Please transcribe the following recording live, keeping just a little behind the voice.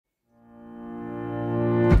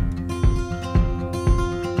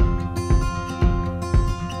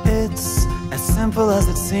simple as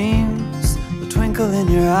it seems, the twinkle in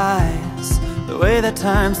your eyes, the way that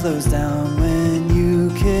time slows down when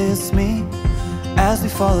you kiss me. As we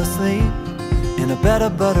fall asleep in a bed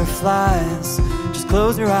of butterflies, just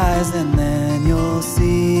close your eyes and then you'll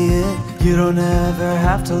see it. You don't ever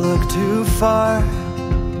have to look too far.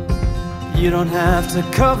 You don't have to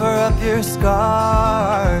cover up your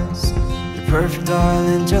scars. You're perfect,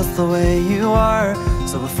 darling, just the way you are.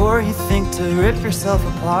 So before you think to rip yourself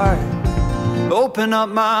apart, open up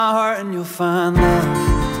my heart and you'll find love,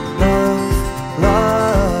 love,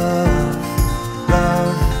 love,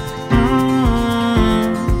 love.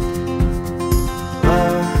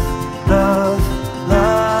 Love, love,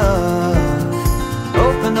 love.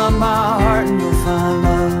 Open up my heart and you'll find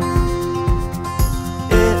love.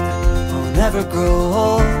 It will never grow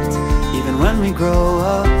old, even when we grow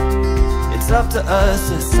up. It's up to us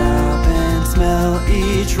to stop and smell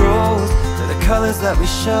each rose. They're the colors that we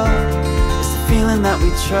show, it's the feeling that we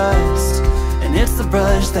trust, and it's the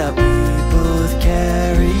brush that we both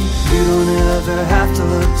carry. You don't ever have to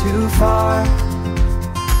look too far.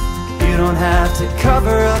 You don't have to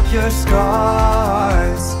cover up your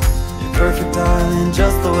scars. You're perfect, darling,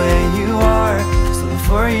 just the way you are. So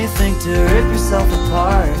before you think to rip yourself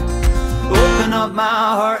apart, open up my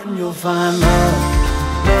heart and you'll find love,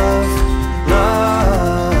 love,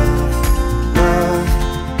 love, love.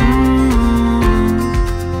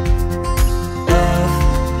 Love,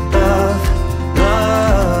 love,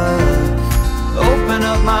 love. Open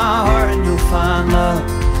up my heart and you'll find love.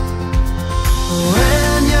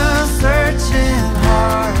 When you're searching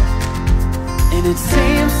hard and it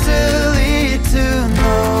seems to lead to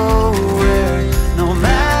nowhere, no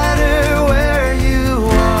matter where you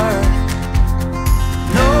are,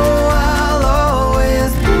 know I'll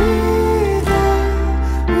always be there.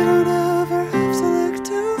 You don't ever have to look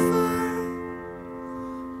too far.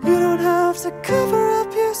 You don't have to cover up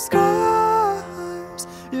your scars.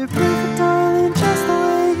 You're perfect, darling, just the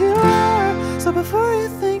way you are. So before you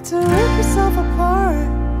think to rip yourself apart,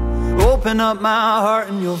 open up my heart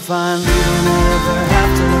and you'll find you don't ever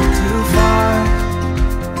have to look too far.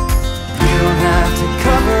 You don't have to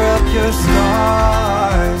cover up your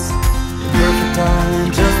scars. You're perfect,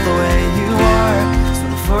 darling, just the way you are. So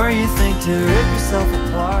before you think to rip yourself apart,